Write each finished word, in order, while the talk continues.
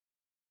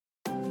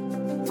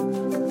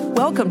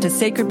Welcome to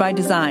Sacred by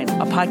Design,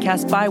 a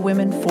podcast by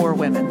women for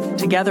women.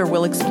 Together,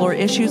 we'll explore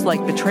issues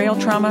like betrayal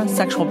trauma,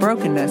 sexual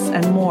brokenness,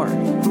 and more.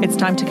 It's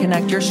time to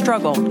connect your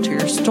struggle to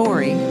your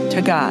story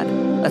to God.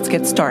 Let's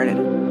get started.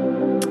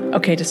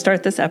 Okay, to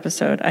start this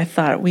episode, I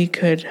thought we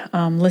could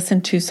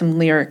listen to some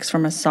lyrics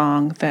from a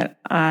song that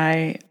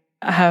I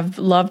have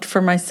loved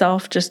for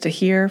myself, just to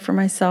hear for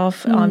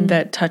myself,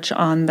 that touch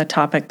on the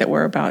topic that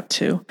we're about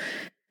to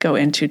go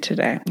into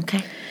today.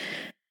 Okay.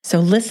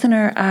 So,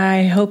 listener,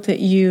 I hope that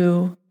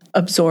you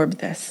absorb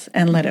this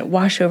and let it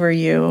wash over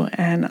you,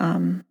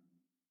 and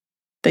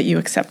that you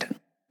accept it.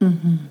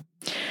 Mm-hmm.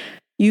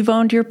 You've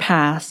owned your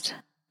past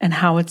and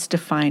how it's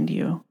defined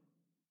you.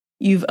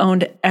 You've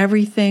owned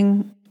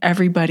everything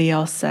everybody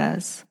else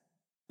says.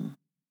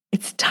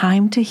 It's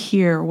time to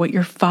hear what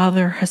your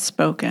Father has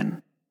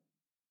spoken.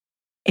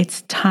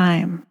 It's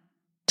time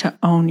to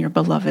own your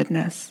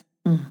belovedness.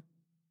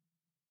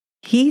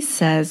 He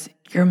says,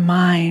 "You're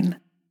mine.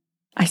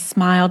 I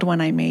smiled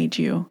when I made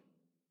you.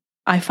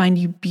 I find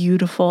you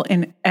beautiful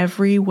in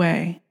every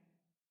way.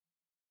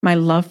 My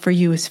love for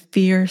you is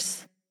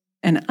fierce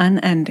and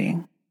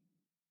unending.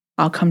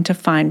 I'll come to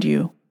find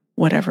you,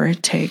 whatever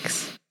it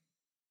takes.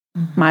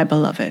 My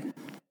beloved."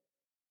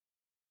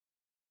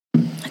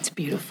 That's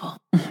beautiful.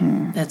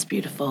 That's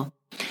beautiful.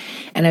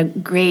 And a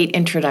great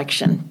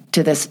introduction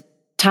to this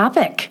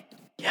topic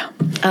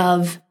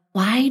of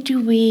why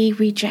do we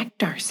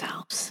reject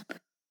ourselves?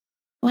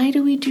 Why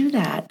do we do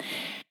that?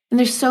 And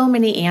there's so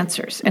many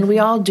answers, and we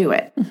all do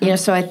it.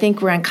 So I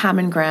think we're on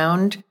common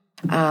ground.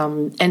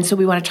 And so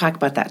we want to talk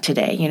about that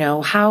today.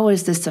 How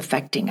is this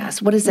affecting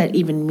us? What does that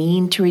even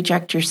mean to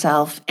reject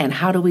yourself? And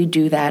how do we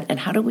do that? And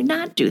how do we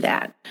not do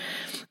that?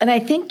 And I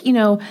think,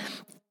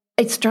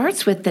 it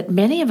starts with that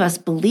many of us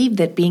believe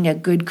that being a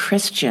good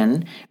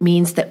Christian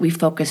means that we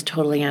focus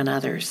totally on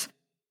others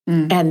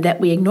and that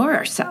we ignore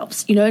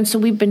ourselves, and so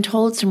we've been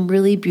told some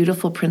really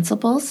beautiful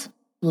principles.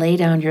 Lay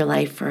down your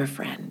life for a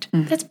friend.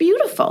 That's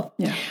beautiful.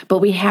 Yeah. But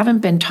we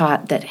haven't been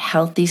taught that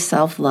healthy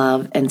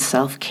self-love and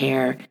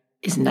self-care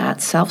is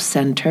not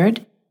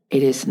self-centered.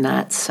 It is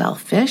not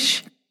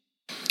selfish.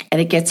 And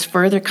it gets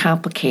further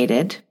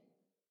complicated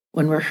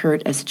when we're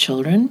hurt as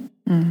children.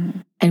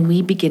 And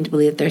we begin to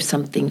believe that there's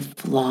something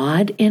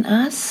flawed in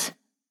us.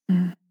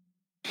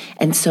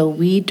 And so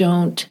we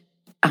don't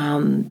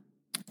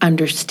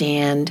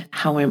understand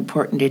how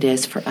important it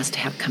is for us to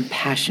have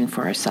compassion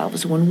for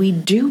ourselves when we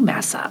do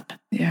mess up.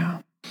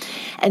 Yeah.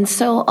 And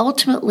so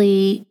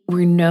ultimately,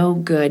 we're no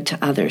good to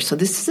others. So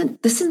this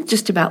isn't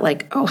just about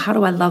how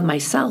do I love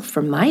myself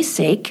for my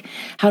sake?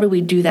 How do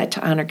we do that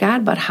to honor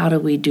God? But how do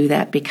we do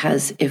that?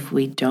 Because if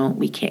we don't,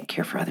 we can't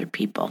care for other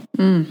people.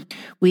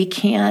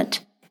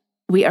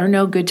 We are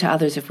no good to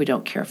others if we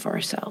don't care for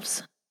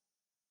ourselves.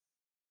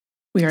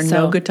 We are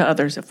no good to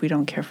others if we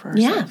don't care for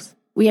ourselves. Yeah.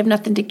 We have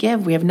nothing to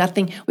give. We have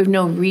nothing. We have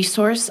no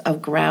resource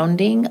of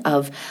grounding,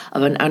 of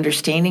an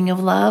understanding of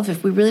love.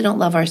 If we really don't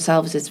love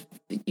ourselves,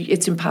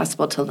 it's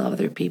impossible to love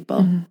other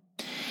people.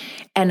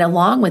 And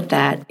along with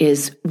that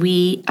is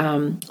we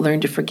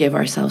learn to forgive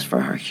ourselves for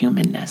our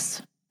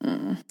humanness.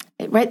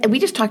 Right? And we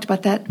just talked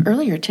about that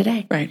earlier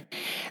today. Right.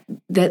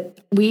 That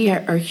we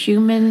are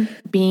human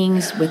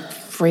beings with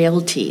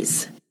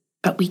frailties,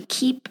 but we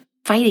keep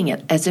fighting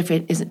it as if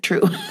it isn't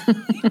true.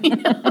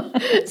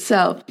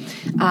 So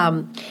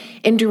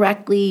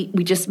indirectly,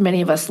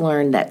 many of us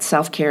learn that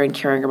self-care and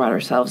caring about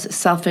ourselves is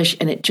selfish,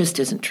 and it just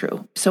isn't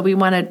true. So we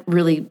want to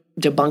really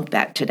debunk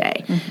that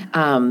today.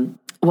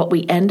 What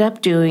we end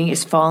up doing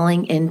is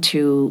falling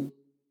into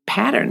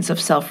patterns of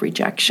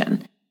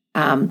self-rejection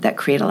that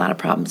create a lot of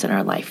problems in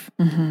our life.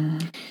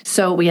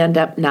 So we end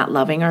up not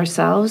loving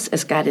ourselves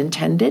as God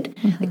intended.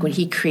 Like when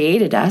He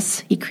created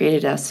us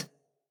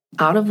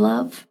out of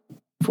love,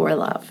 for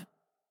love.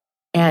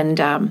 And,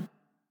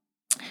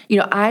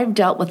 I've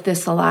dealt with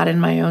this a lot in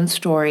my own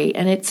story,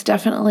 and it's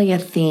definitely a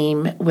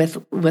theme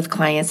with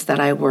clients that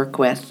I work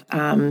with.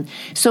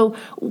 So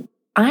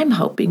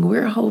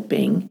we're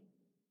hoping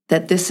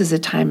that this is a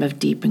time of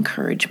deep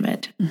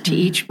encouragement to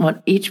each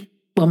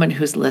woman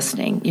who's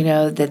listening,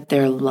 that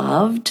they're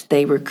loved.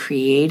 They were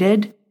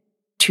created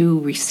to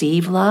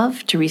receive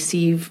love, to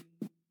receive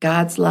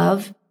God's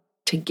love,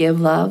 to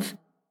give love,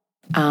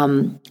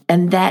 and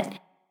that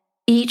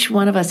each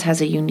one of us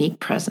has a unique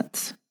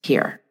presence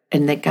here,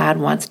 and that God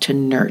wants to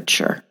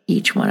nurture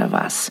each one of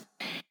us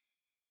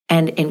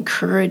and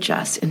encourage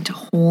us into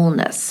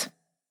wholeness,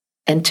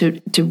 and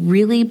to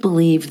really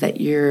believe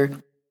that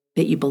you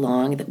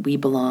belong, that we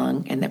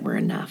belong, and that we're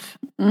enough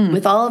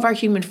with all of our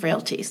human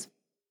frailties.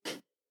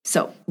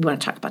 So we want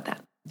to talk about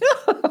that.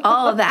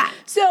 All of that.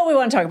 So we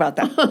want to talk about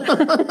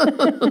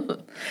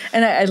that.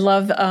 And I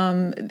love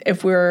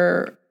if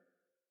we're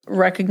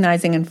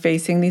recognizing and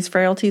facing these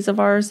frailties of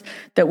ours,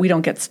 that we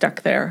don't get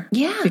stuck there.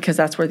 Yeah. Because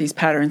that's where these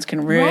patterns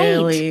can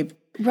really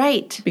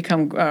right.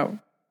 become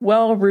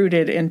well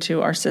rooted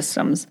into our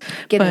systems.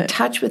 Get in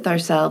touch with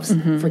ourselves,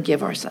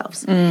 forgive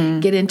ourselves.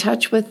 Get in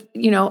touch with,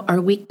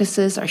 our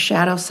weaknesses, our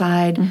shadow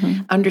side,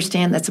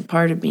 understand that's a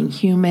part of being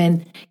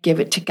human, give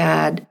it to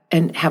God,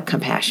 and have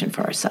compassion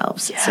for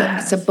ourselves.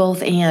 Yes. It's a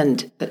both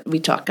and that we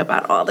talk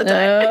about all the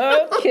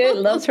time. Okay,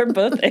 loves her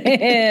both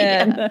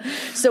and.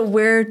 So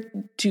where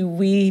do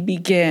we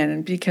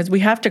begin? Because we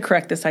have to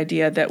correct this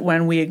idea that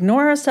when we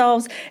ignore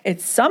ourselves,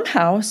 it's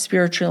somehow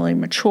spiritually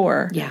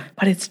mature. Yeah.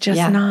 But it's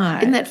just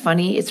not. Isn't that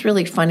funny? It's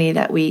really funny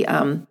that we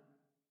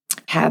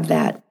have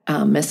that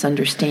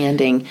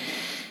misunderstanding.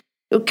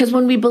 Because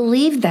when we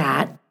believe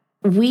that,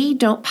 we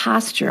don't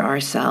posture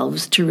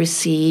ourselves to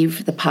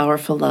receive the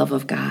powerful love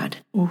of God.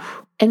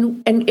 Oof.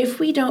 And if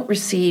we don't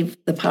receive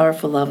the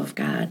powerful love of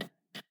God,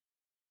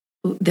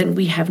 then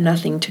we have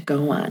nothing to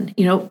go on.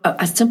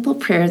 A simple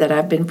prayer that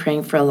I've been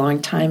praying for a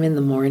long time in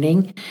the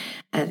morning,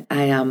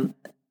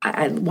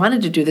 I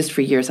wanted to do this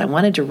for years. I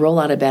wanted to roll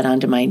out of bed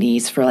onto my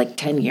knees for like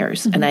 10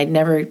 years, and I'd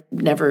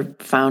never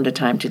found a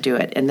time to do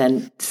it. And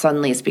then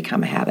suddenly it's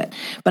become a habit.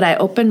 But I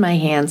open my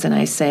hands and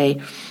I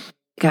say,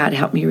 God,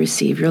 help me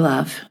receive your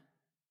love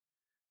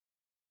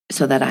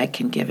so that I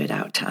can give it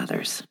out to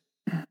others.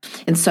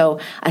 And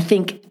so I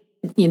think,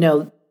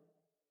 and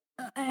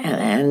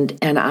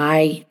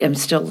I am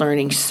still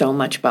learning so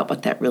much about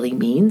what that really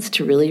means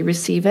to really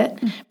receive it.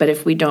 But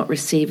if we don't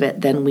receive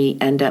it, then we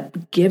end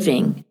up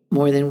giving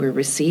more than we're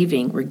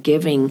receiving. We're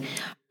giving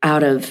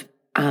out of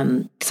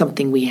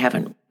something we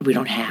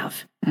don't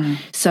have.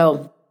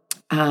 So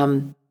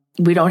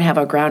we don't have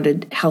a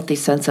grounded, healthy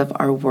sense of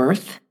our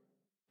worth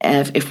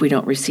if we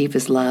don't receive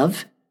his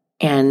love,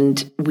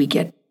 and we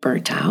get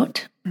burnt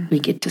out, we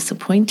get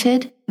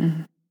disappointed,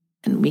 and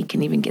we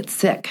can even get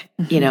sick,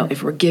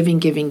 if we're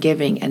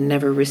giving, and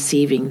never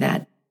receiving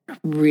that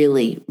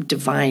really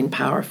divine,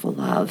 powerful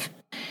love.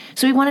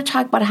 So we want to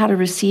talk about how to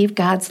receive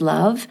God's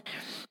love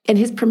and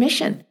his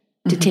permission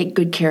to take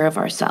good care of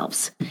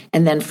ourselves.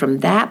 And then from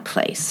that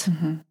place,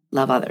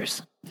 love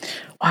others.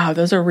 Wow,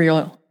 those are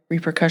real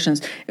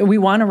repercussions. We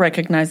want to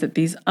recognize that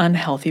these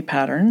unhealthy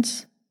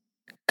patterns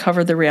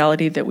cover the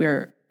reality that we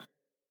are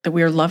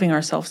loving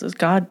ourselves as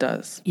God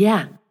does.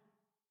 Yeah.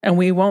 And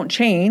we won't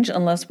change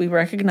unless we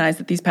recognize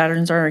that these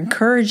patterns are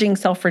encouraging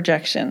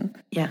self-rejection.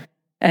 Yeah.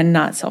 And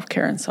not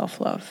self-care and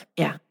self-love.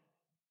 Yeah.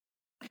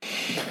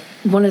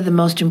 One of the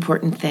most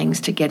important things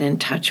to get in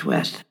touch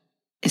with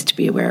is to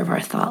be aware of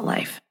our thought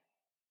life.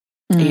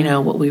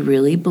 What we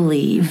really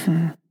believe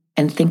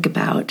and think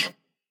about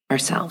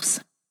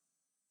ourselves.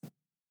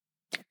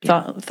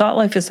 Thought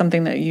life is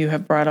something that you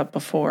have brought up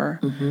before.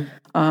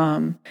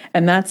 And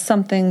that's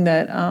something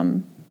that,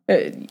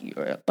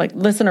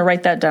 listener,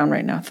 write that down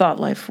right now. Thought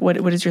life. What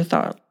is your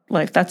thought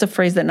life? That's a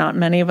phrase that not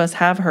many of us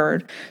have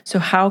heard. So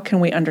how can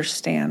we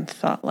understand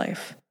thought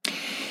life?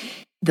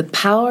 The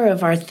power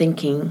of our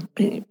thinking.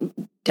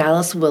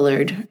 Dallas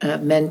Willard, a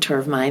mentor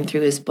of mine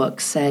through his book,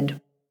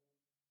 said,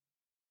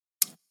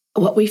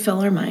 what we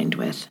fill our mind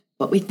with,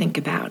 what we think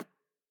about,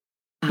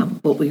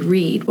 what we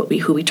read,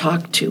 who we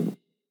talk to,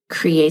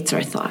 creates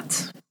our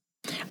thoughts.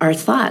 Our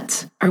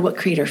thoughts are what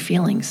create our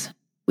feelings.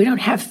 We don't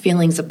have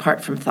feelings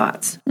apart from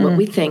thoughts. What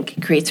we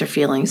think creates our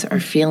feelings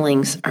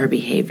our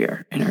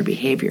behavior, and our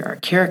behavior our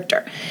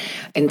character.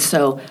 And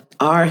so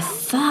our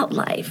thought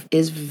life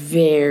is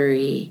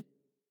very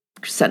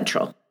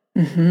central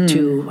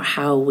to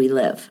how we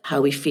live, how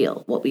we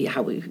feel,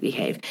 how we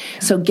behave.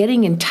 So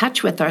getting in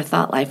touch with our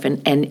thought life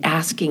and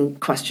asking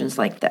questions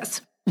like this.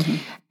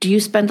 Do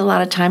you spend a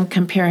lot of time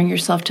comparing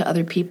yourself to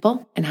other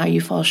people and how you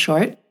fall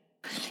short?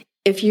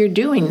 If you're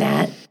doing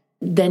that,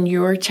 then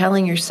you're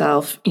telling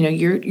yourself,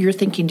 you're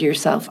thinking to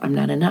yourself, I'm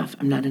not enough.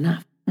 I'm not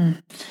enough.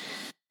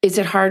 Is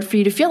it hard for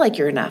you to feel like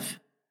you're enough?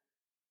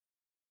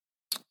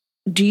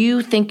 Do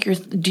you think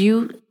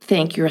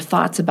your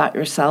thoughts about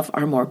yourself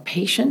are more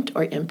patient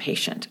or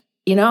impatient?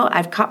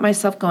 I've caught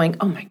myself going,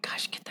 oh my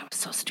gosh, that was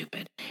so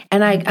stupid.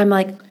 And I'm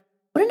like,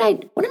 what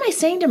am I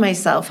saying to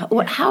myself?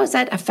 How is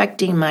that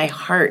affecting my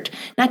heart?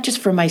 Not just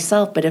for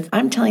myself, but if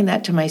I'm telling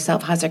that to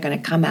myself, how's that going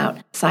to come out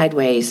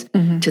sideways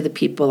to the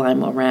people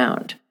I'm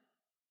around?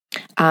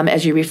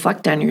 As you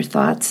reflect on your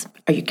thoughts,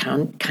 are you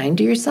kind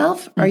to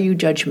yourself? Or are you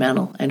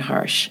judgmental and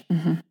harsh?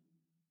 And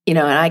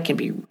I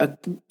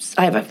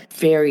have a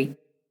very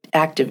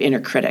active inner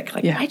critic.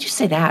 Why'd you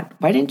say that?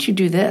 Why didn't you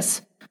do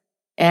this?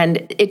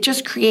 And it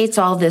just creates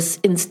all this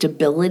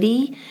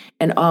instability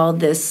and all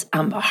this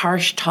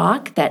harsh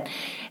talk that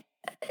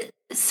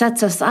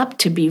sets us up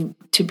to be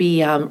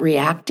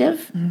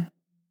reactive.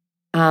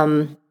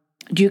 Do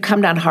you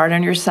come down hard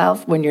on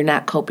yourself when you're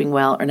not coping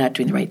well or not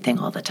doing the right thing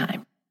all the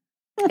time?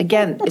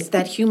 Again, it's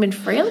that human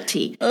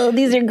frailty. Oh,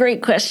 these are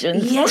great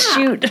questions. Yeah.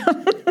 Shoot.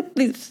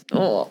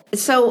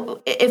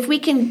 So if we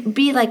can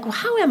be like, well,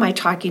 how am I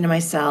talking to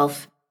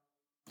myself?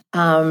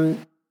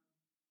 And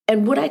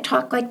would I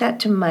talk like that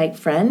to my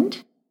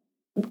friend?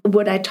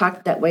 Would I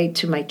talk that way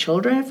to my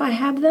children if I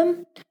have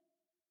them?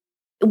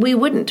 We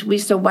wouldn't.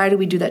 So why do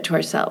we do that to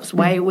ourselves?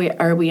 Why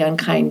are we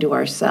unkind to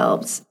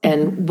ourselves?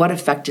 And what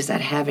effect is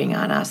that having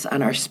on us,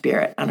 on our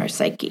spirit, on our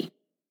psyche?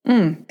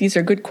 These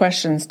are good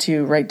questions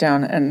to write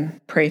down and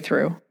pray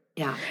through.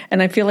 Yeah.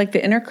 And I feel like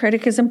the inner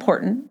critic is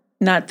important.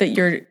 Not that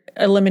you're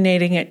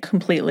eliminating it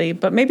completely,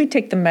 but maybe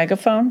take the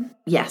megaphone.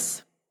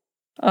 Yes.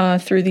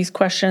 Through these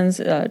questions.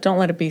 Don't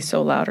let it be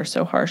so loud or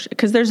so harsh,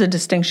 because there's a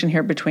distinction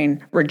here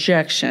between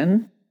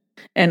rejection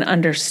and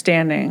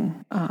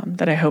understanding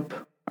that I hope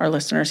our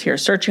listeners hear.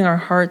 Searching our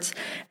hearts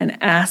and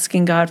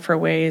asking God for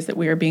ways that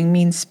we are being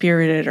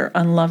mean-spirited or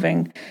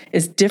unloving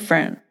is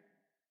different.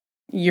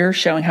 You're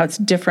showing how it's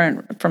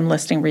different from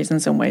listing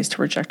reasons and ways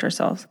to reject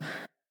ourselves.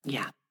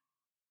 Yeah.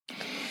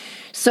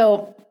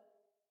 So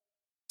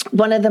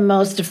one of the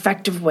most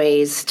effective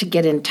ways to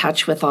get in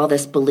touch with all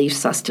this belief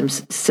system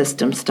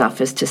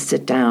stuff is to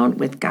sit down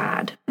with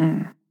God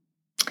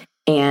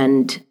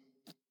and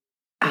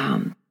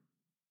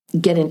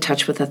get in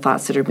touch with the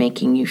thoughts that are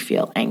making you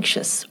feel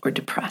anxious or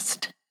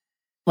depressed.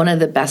 One of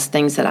the best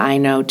things that I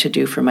know to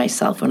do for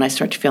myself when I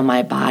start to feel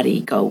my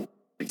body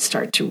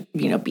start to,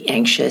 be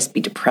anxious, be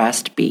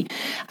depressed,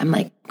 I'm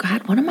like,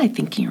 God, what am I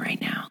thinking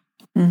right now?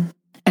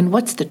 And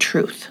what's the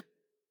truth?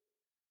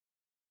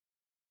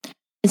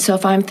 And so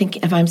if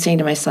I'm saying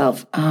to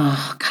myself,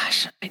 oh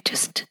gosh,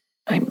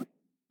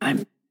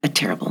 I'm a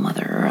terrible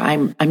mother, or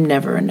I'm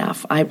never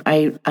enough.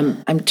 I'm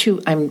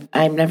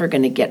never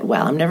going to get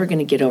well. I'm never going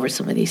to get over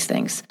some of these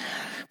things.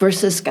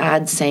 Versus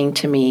God saying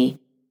to me,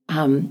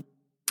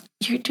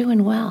 you're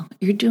doing well.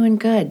 You're doing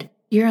good.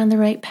 You're on the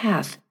right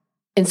path.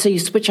 And so you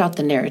switch out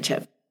the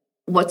narrative.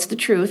 What's the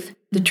truth?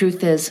 The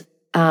truth is,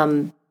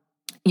 it's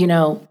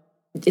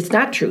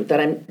not true that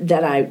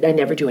I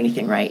never do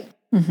anything right.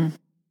 Mm-hmm.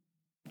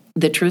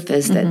 The truth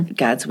is that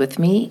God's with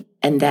me,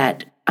 and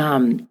that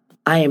I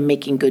am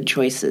making good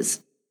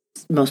choices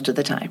most of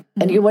the time.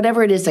 And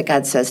whatever it is that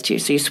God says to you,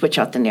 so you switch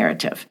out the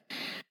narrative.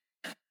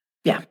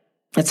 Yeah,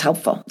 it's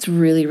helpful. It's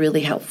really,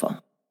 really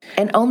helpful.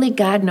 And only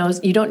God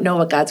knows. You don't know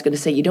what God's going to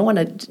say. You don't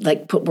want to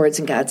put words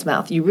in God's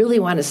mouth. You really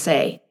want to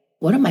say,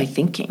 what am I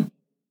thinking?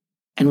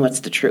 And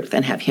what's the truth?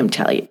 And have Him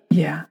tell you.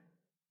 Yeah.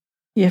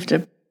 You have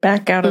to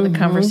back out of the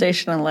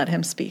conversation and let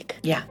Him speak.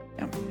 Yeah.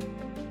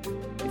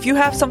 If you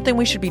have something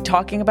we should be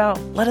talking about,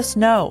 let us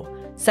know.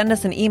 Send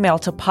us an email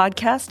to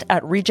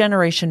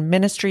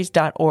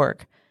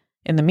podcast@regenerationministries.org.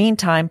 In the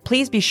meantime,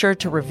 please be sure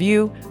to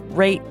review,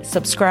 rate,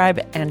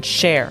 subscribe, and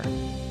share.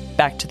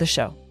 Back to the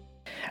show.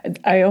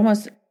 I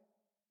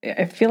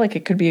feel like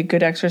it could be a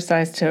good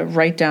exercise to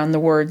write down the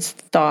words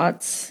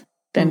thoughts,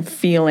 then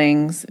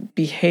feelings,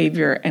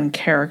 behavior, and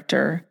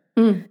character.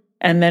 And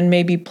then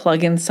maybe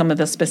plug in some of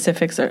the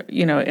specifics,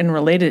 in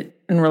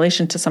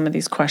relation to some of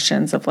these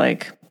questions of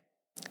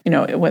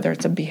whether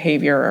it's a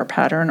behavior or a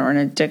pattern or an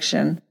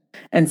addiction,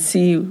 and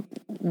see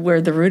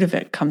where the root of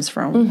it comes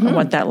from and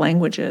what that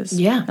language is.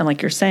 Yeah. And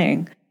like you're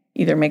saying,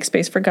 either make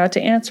space for God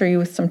to answer you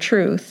with some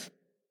truth,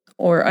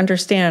 or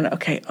understand,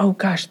 okay, oh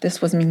gosh,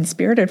 this was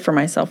mean-spirited for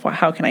myself. Well,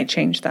 how can I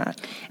change that?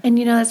 And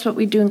that's what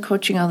we do in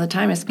coaching all the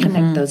time, is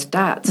connect those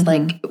dots.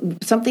 Like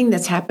something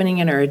that's happening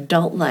in our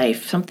adult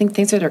life,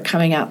 things that are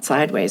coming out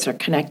sideways are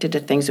connected to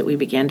things that we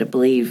began to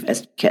believe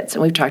as kids.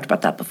 And we've talked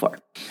about that before.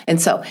 And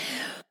so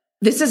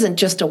this isn't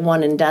just a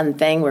one and done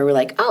thing where we're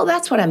like, oh,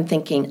 that's what I'm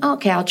thinking.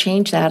 Okay, I'll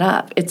change that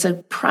up. It's a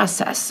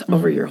process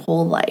over your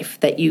whole life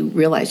that you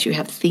realize you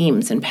have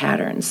themes and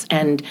patterns.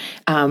 And,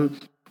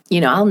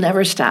 I'll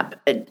never stop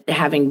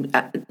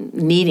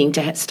needing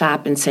to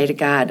stop and say to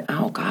God,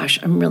 oh gosh,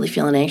 I'm really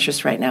feeling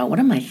anxious right now. What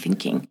am I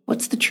thinking?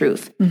 What's the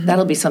truth?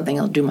 That'll be something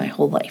I'll do my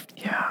whole life.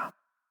 Yeah.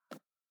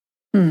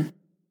 And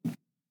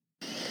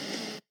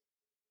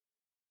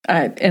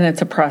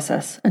it's a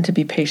process, and to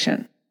be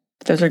patient.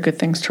 Those are good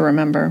things to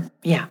remember.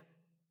 Yeah.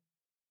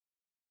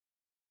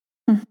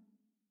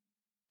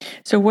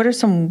 So what are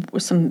some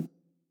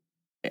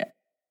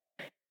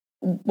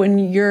when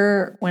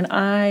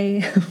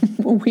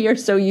we are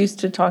so used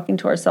to talking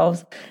to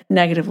ourselves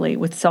negatively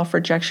with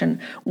self-rejection,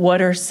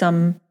 what are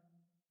some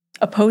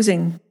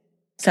opposing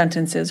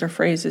sentences or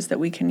phrases that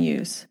we can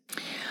use?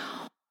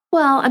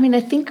 Well,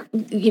 I think,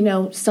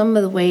 some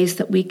of the ways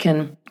that we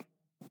can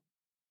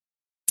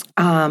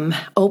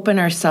open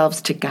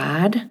ourselves to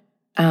God.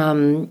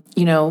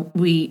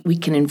 We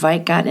can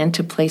invite God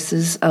into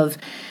places of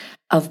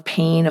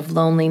pain, of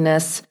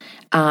loneliness,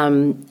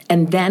 and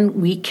then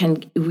we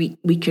can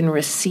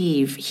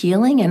receive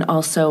healing, and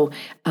also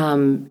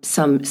some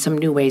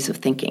new ways of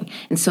thinking.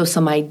 And so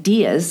some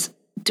ideas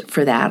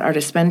for that are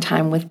to spend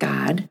time with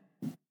God,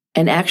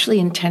 and actually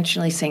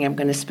intentionally saying, I'm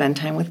going to spend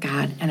time with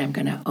God, and I'm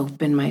going to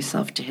open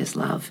myself to His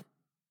love.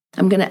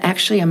 I'm going to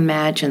actually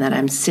imagine that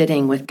I'm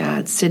sitting with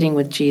God, sitting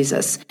with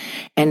Jesus,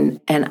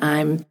 and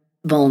I'm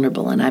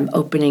vulnerable, and I'm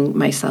opening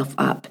myself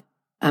up.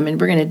 And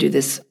we're going to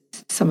do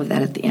some of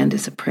that at the end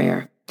as a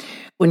prayer.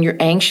 When you're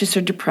anxious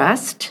or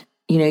depressed,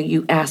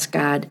 you ask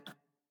God,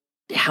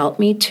 help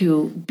me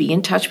to be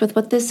in touch with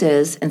what this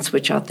is and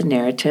switch out the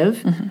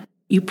narrative.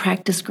 You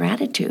practice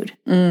gratitude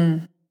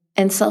and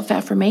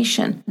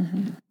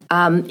self-affirmation.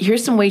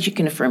 Here's some ways you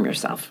can affirm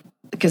yourself,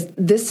 because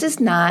this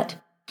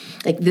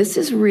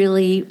is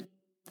really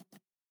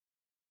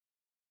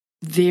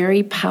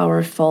very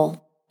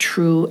powerful,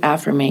 true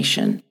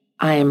affirmation.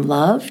 I am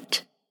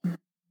loved.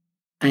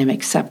 I am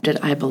accepted.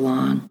 I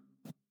belong.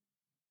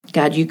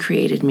 God, you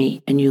created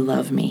me and you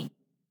love me.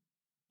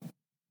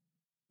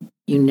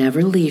 You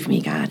never leave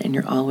me, God, and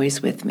you're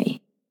always with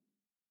me.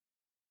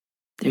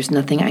 There's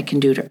nothing I can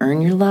do to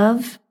earn your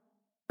love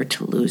or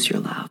to lose your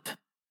love.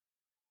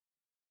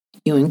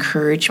 You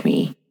encourage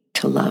me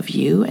to love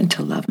you and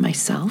to love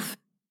myself.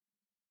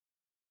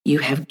 You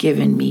have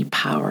given me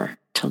power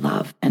to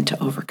love and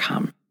to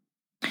overcome.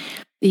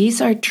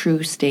 These are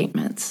true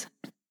statements.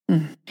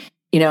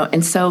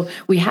 And so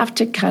we have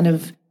to kind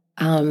of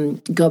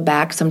go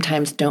back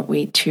sometimes, don't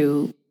we,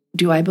 to,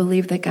 do I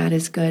believe that God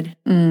is good?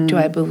 Do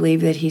I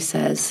believe that he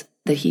says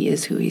that he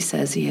is who he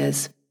says he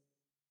is?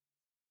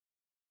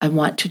 I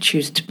want to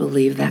choose to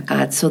believe that,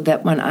 God, so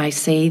that when I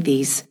say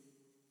these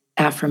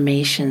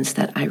affirmations,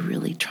 that I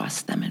really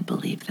trust them and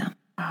believe them.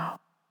 Wow.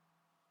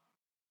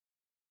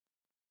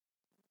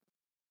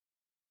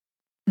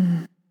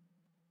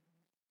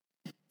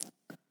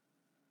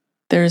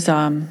 There's,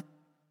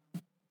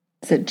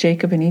 is it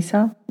Jacob and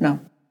Esau?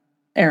 No,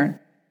 Aaron.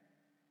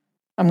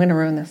 I'm going to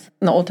ruin this.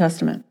 In the Old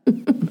Testament.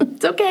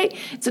 It's okay.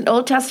 It's an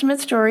Old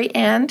Testament story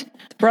and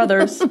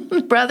brothers.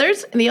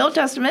 Brothers in the Old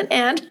Testament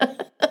and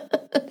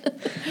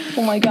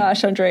Oh my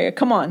gosh, Andrea,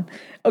 come on.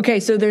 Okay,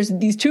 so there's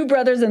these two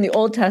brothers in the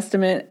Old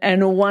Testament,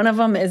 and one of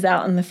them is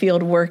out in the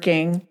field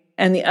working,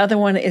 and the other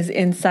one is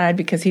inside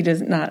because he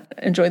does not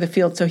enjoy the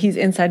field. So he's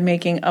inside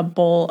making a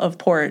bowl of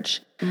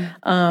porridge.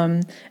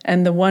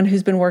 And the one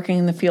who's been working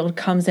in the field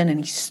comes in and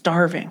he's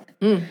starving.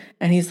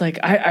 And he's like,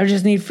 I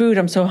just need food.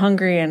 I'm so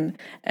hungry.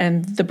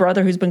 And the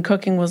brother who's been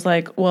cooking was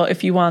like, well,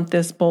 if you want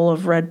this bowl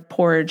of red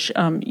porridge,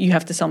 you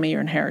have to sell me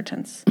your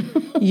inheritance.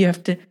 You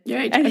have to.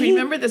 Right. I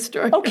remember the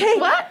story. Okay.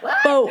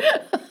 What?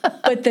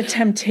 But the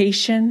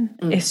temptation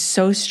is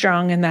so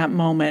strong in that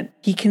moment.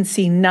 He can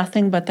see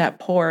nothing but that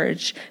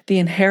porridge, the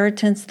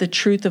inheritance, the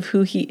truth of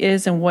who he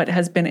is and what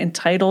has been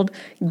entitled,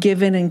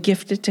 given, and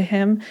gifted to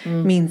him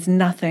means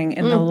nothing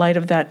in the light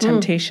of that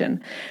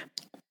temptation.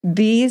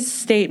 These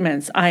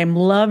statements, I am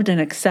loved and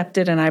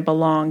accepted and I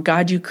belong.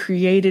 God, you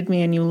created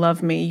me and you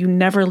love me. You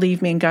never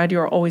leave me, and God, you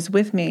are always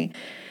with me.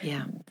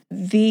 Yeah.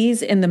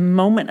 These, in the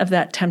moment of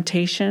that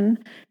temptation,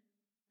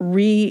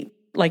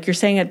 like you're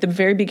saying at the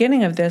very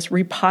beginning of this,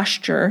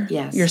 reposture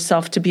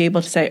yourself to be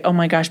able to say, oh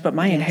my gosh, but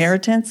my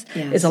inheritance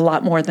is a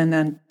lot more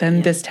than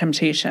this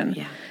temptation.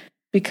 Yeah.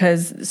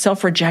 Because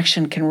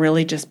self-rejection can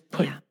really just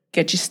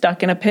get you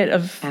stuck in a pit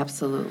of...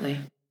 Absolutely.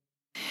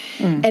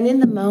 And in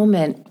the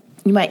moment,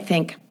 you might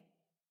think,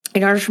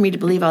 in order for me to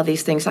believe all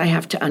these things, I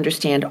have to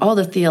understand all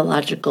the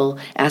theological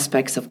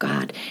aspects of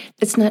God.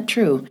 It's not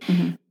true.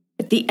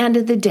 At the end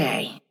of the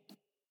day,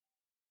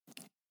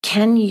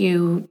 can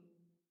you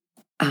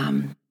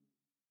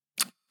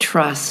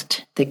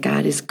trust that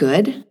God is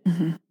good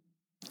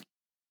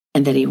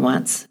and that he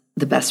wants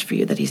the best for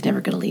you, that he's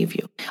never going to leave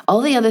you?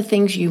 All the other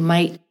things you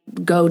might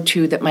go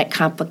to that might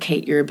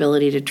complicate your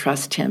ability to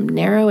trust him,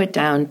 narrow it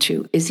down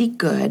to, is he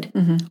good?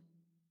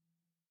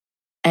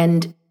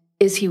 And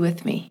is he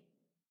with me?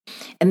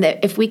 And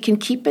that if we can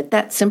keep it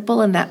that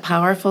simple and that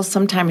powerful,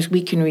 sometimes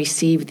we can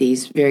receive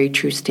these very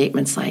true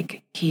statements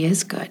like, he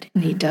is good.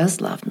 He does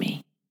love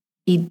me.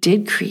 He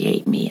did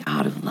create me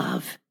out of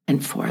love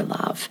and for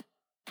love.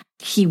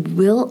 He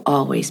will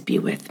always be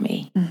with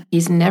me.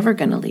 He's never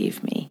going to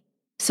leave me.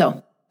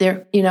 So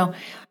there,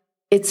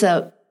 it's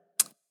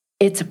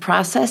a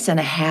process and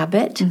a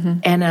habit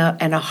and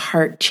a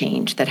heart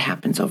change that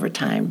happens over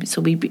time.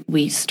 So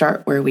we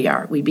start where we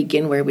are. We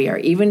begin where we are,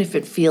 even if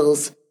it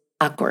feels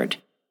awkward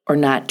or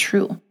not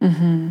true.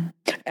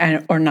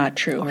 Or not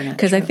true.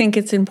 Because I think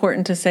it's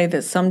important to say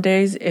that some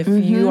days if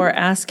you are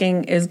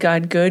asking, is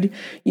God good?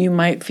 You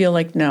might feel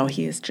like, no,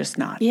 he is just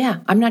not. Yeah,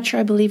 I'm not sure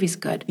I believe he's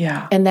good.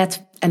 Yeah. And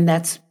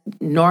that's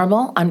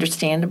normal,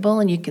 understandable,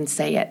 and you can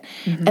say it.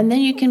 And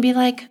then you can be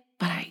like,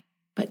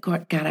 but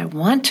God, I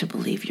want to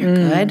believe you're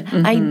good.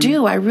 I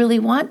do. I really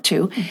want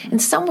to. And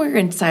somewhere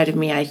inside of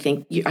me, I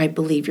think I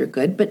believe you're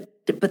good,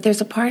 but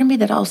there's a part of me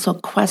that also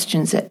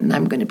questions it, and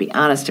I'm going to be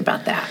honest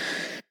about that.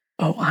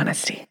 Oh,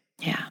 honesty.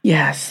 Yeah.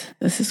 Yes,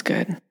 this is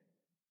good.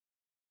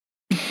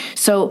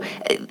 So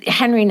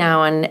Henry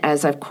Nouwen,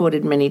 as I've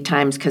quoted many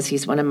times because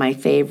he's one of my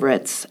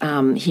favorites,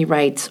 he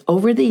writes,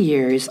 over the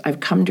years,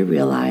 I've come to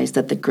realize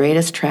that the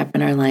greatest trap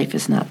in our life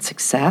is not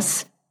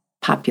success,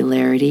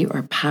 popularity,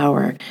 or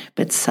power,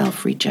 but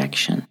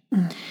self-rejection.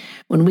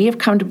 When we have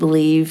come to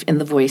believe in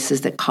the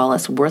voices that call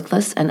us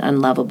worthless and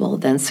unlovable,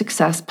 then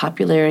success,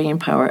 popularity, and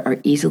power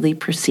are easily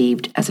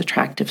perceived as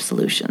attractive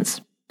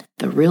solutions.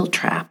 The real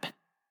trap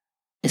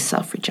is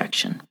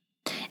self-rejection.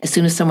 As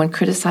soon as someone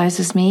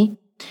criticizes me,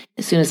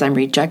 as soon as I'm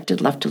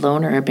rejected, left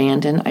alone, or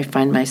abandoned, I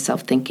find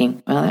myself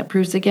thinking, well, that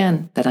proves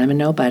again that I'm a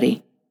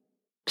nobody.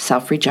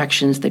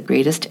 Self-rejection is the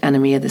greatest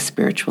enemy of the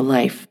spiritual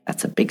life.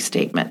 That's a big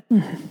statement.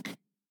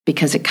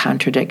 Because it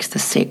contradicts the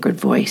sacred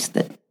voice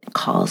that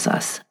calls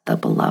us the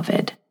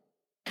beloved.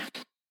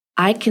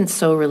 I can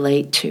so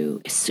relate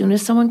to, as soon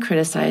as someone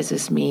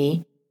criticizes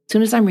me, as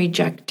soon as I'm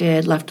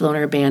rejected, left alone,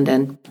 or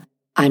abandoned,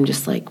 I'm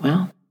just like,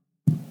 well,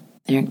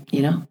 there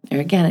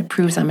again, it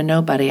proves I'm a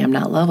nobody. I'm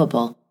not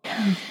lovable.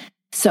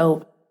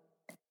 So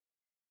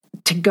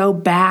to go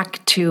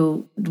back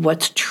to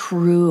what's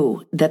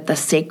true, that the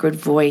sacred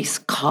voice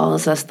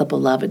calls us the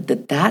beloved,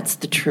 that's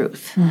the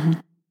truth,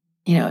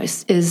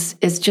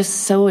 is just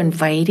so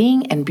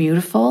inviting and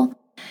beautiful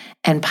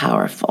and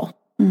powerful.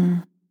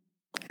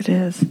 It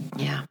is.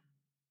 Yeah.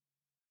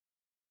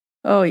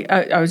 Oh,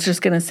 I was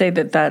just going to say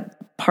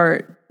that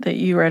part that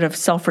you read of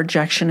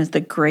self-rejection is the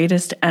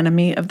greatest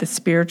enemy of the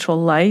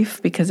spiritual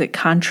life because it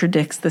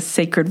contradicts the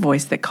sacred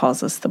voice that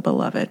calls us the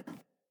beloved.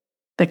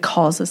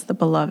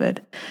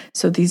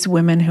 So these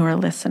women who are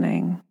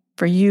listening,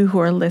 for you who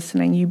are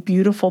listening, you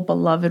beautiful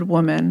beloved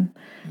woman,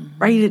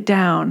 write it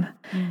down.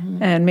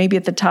 And maybe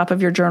at the top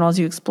of your journal, as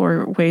you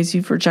explore ways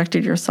you've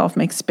rejected yourself,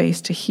 make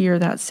space to hear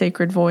that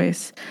sacred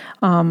voice.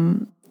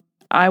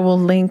 I will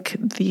link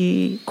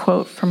the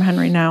quote from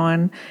Henry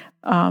Nouwen,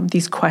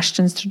 these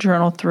questions to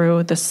journal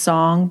through, the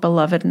song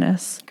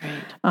Belovedness. Great.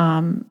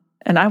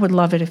 And I would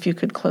love it if you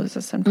could close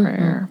us in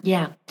prayer.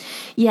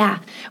 Yeah.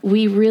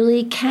 We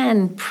really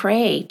can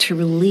pray to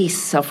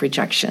release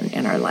self-rejection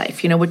in our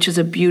life, which is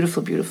a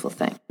beautiful, beautiful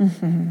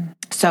thing.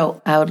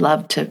 So I would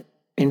love to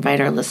invite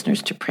our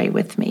listeners to pray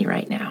with me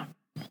right now.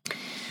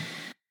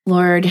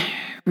 Lord,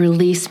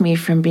 release me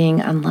from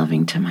being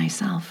unloving to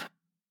myself.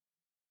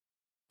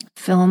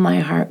 Fill my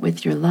heart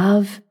with your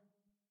love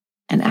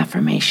and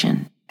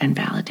affirmation and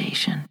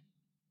validation.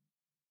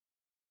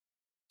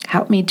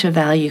 Help me to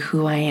value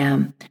who I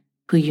am,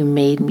 who you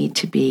made me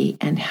to be,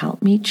 and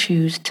help me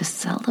choose to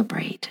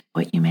celebrate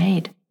what you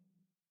made.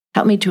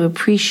 Help me to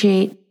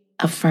appreciate,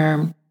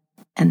 affirm,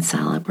 and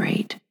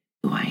celebrate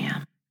who I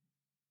am.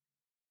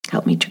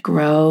 Help me to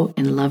grow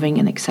in loving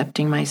and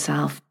accepting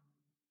myself.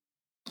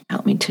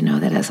 Help me to know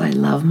that as I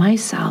love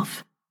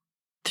myself,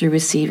 through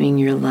receiving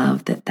your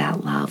love,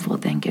 that love will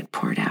then get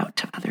poured out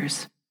to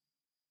others.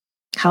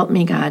 Help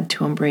me, God,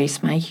 to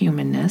embrace my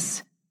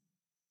humanness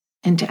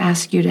and to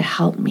ask you to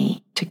help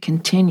me to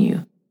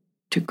continue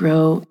to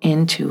grow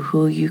into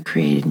who you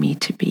created me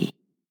to be,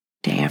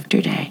 day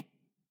after day,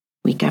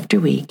 week after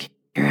week,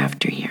 year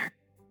after year.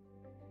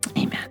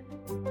 Amen.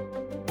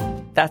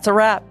 That's a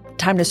wrap.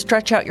 Time to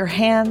stretch out your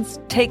hands,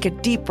 take a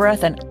deep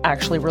breath, and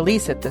actually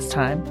release it this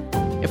time.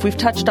 If we've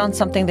touched on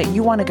something that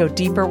you want to go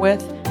deeper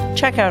with,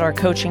 check out our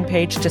coaching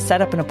page to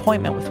set up an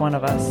appointment with one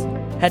of us.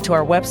 Head to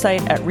our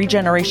website at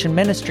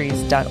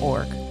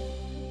regenerationministries.org.